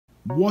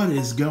What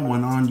is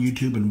going on,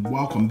 YouTube, and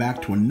welcome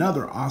back to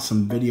another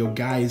awesome video.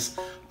 Guys,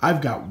 I've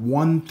got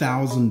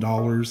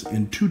 $1,000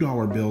 and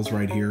 $2 bills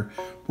right here.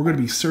 We're going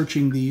to be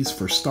searching these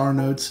for star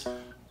notes,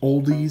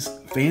 oldies,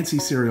 fancy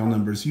serial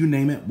numbers, you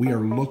name it. We are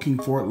looking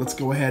for it. Let's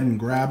go ahead and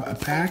grab a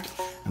pack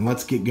and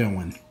let's get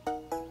going.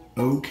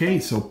 Okay,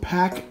 so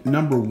pack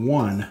number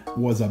one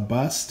was a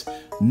bust.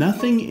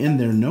 Nothing in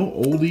there, no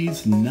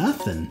oldies,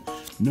 nothing.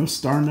 No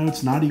star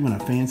notes, not even a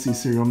fancy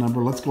serial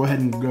number. Let's go ahead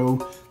and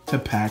go to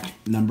pack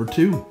number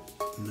two.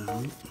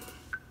 No.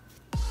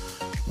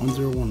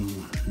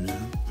 1011, no.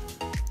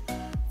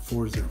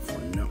 404,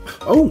 no.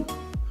 Oh,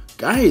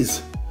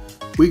 guys,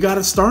 we got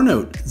a star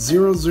note.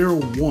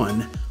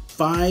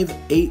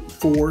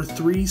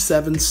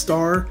 001-58437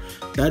 star.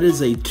 That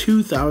is a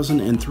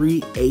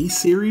 2003 A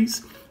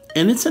series,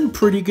 and it's in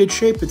pretty good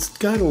shape. It's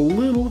got a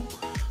little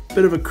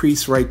bit of a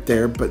crease right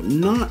there, but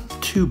not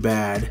too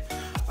bad.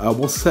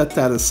 We'll set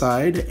that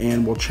aside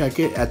and we'll check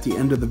it at the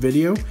end of the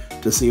video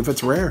to see if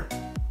it's rare.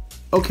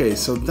 Okay,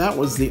 so that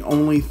was the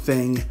only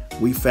thing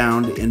we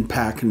found in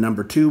pack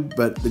number two,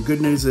 but the good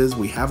news is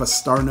we have a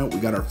star note. We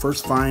got our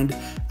first find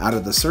out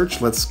of the search.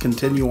 Let's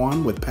continue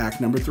on with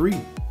pack number three.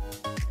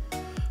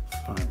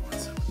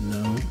 517,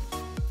 no.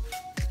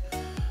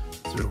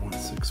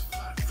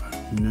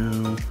 01655,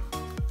 no.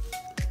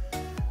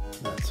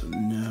 That's a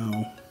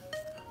no.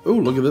 Oh,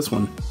 look at this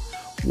one.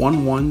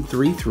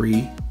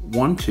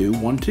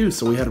 11331212.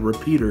 So we had a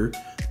repeater,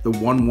 the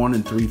 11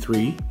 and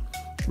 33,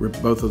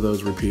 both of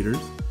those repeaters.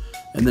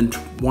 And then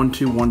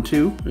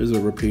 1212 is a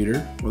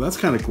repeater. Well, that's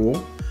kind of cool.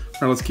 All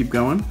right, let's keep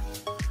going.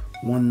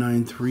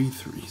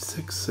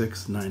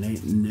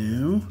 19336698,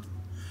 no.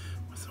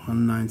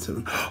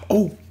 197.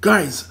 Oh,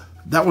 guys,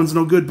 that one's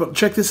no good, but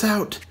check this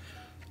out.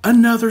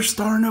 Another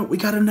star note. We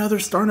got another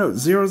star note.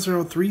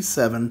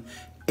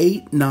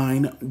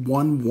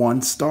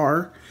 00378911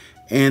 star.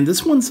 And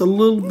this one's a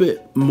little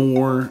bit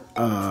more,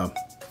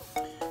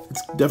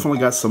 it's definitely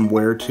got some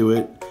wear to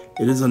it.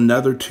 It is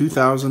another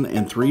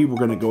 2003. We're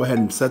going to go ahead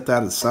and set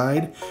that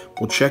aside.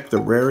 We'll check the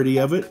rarity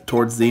of it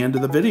towards the end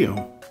of the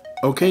video.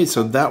 Okay,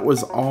 so that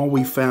was all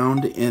we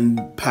found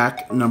in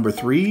pack number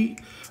three,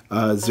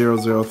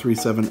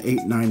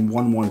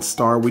 00378911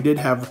 star. We did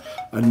have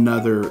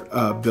another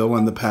bill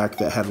in the pack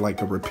that had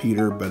like a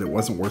repeater, but it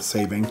wasn't worth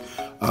saving.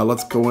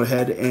 Let's go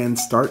ahead and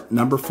start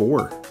number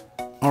four.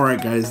 All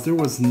right, guys, there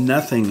was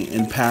nothing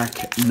in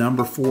pack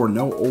number four.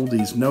 No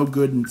oldies, no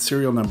good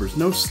serial numbers,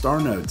 no star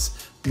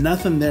notes,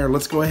 nothing there.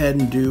 Let's go ahead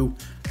and do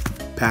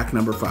pack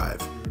number five.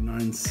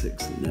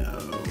 96, no.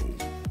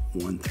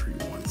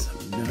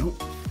 1317, no.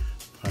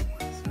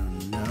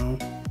 510, no.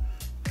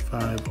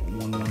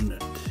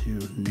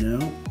 5112, no.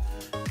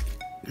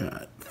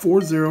 Got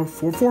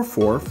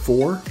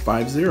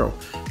 4044450.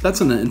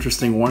 That's an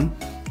interesting one.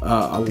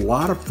 A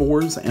lot of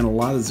fours and a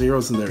lot of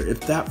zeros in there.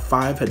 If that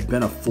 5 had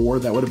been a 4,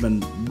 that would have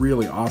been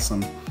really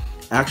awesome.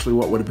 Actually,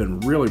 what would have been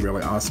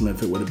really awesome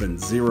if it would have been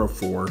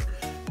 04,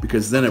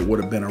 because then it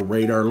would have been a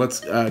radar. Let's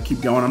keep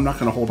going. I'm not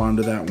going to hold on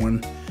to that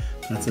one.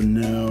 That's a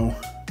no.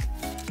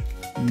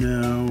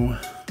 No.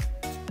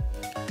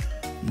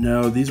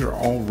 No, these are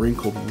all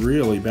wrinkled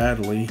really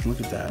badly. Look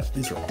at that.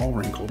 These are all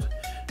wrinkled.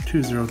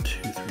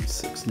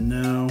 20236,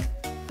 no.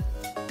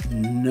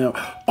 No.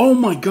 Oh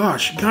my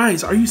gosh,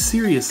 guys, are you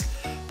serious?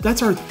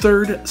 That's our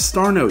third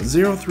star note,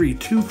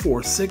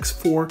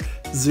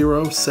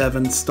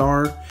 03246407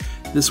 star.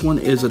 This one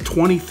is a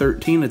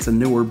 2013. It's a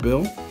newer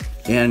bill,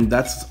 and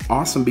that's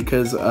awesome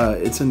because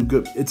it's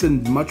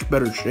in much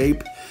better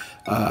shape.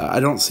 I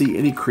don't see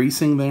any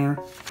creasing there.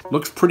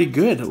 Looks pretty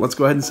good. Let's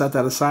go ahead and set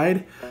that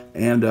aside,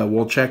 and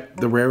we'll check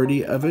the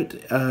rarity of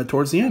it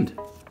towards the end.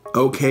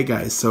 Okay,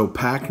 guys, so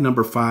pack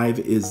number five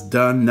is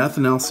done.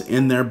 Nothing else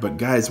in there, but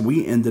guys,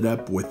 we ended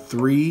up with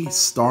 3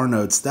 star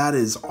notes. That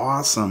is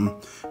awesome.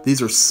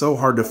 These are so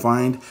hard to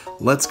find.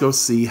 Let's go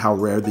see how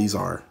rare these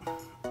are.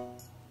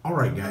 All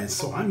right, guys,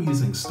 so I'm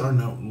using Star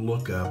Note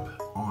Lookup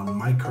on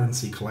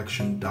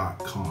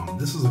mycurrencycollection.com.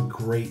 This is a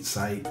great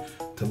site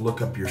to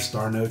look up your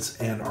star notes,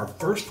 and our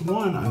first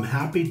one, I'm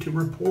happy to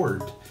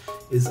report,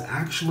 is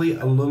actually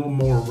a little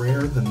more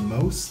rare than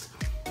most.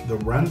 The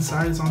run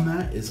size on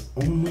that is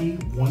only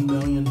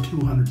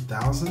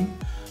 1,200,000.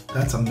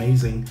 That's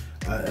amazing.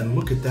 And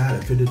look at that.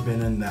 If it had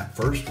been in that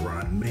first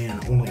run,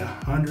 man, only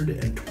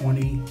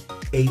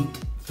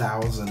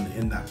 128,000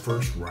 in that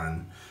first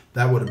run.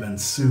 That would have been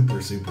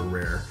super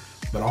rare.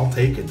 But I'll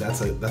take it.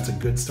 That's a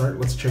good start.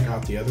 Let's check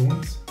out the other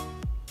ones.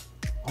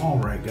 All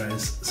right,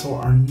 guys. So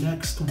our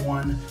next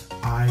one,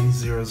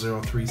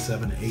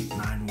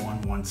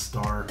 I00378911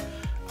 star.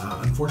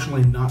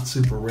 Unfortunately, not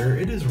super rare.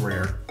 It is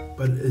rare,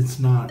 but it's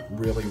not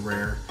really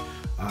rare.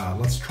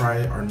 Let's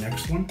try our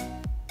next one.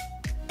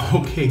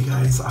 Okay,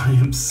 guys, I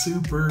am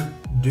super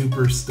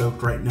duper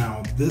stoked right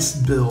now. This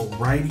bill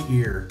right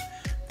here,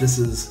 this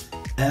is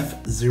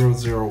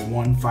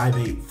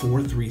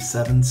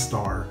F00158437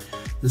 star.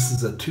 This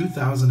is a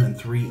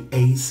 2003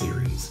 A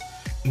series.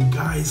 And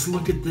guys,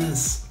 look at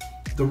this.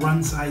 The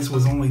run size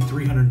was only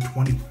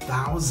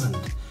 320,000.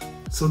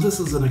 So this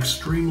is an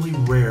extremely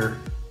rare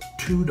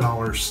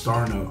 $2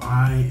 star note.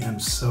 I am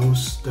so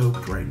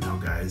stoked right now,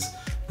 guys.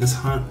 This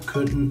hunt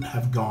couldn't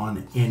have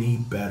gone any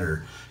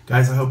better.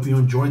 Guys, I hope you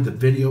enjoyed the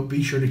video.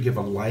 Be sure to give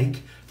a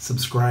like,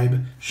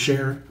 subscribe,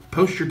 share,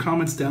 post your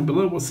comments down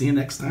below. We'll see you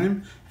next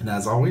time. And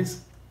as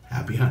always,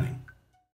 happy hunting.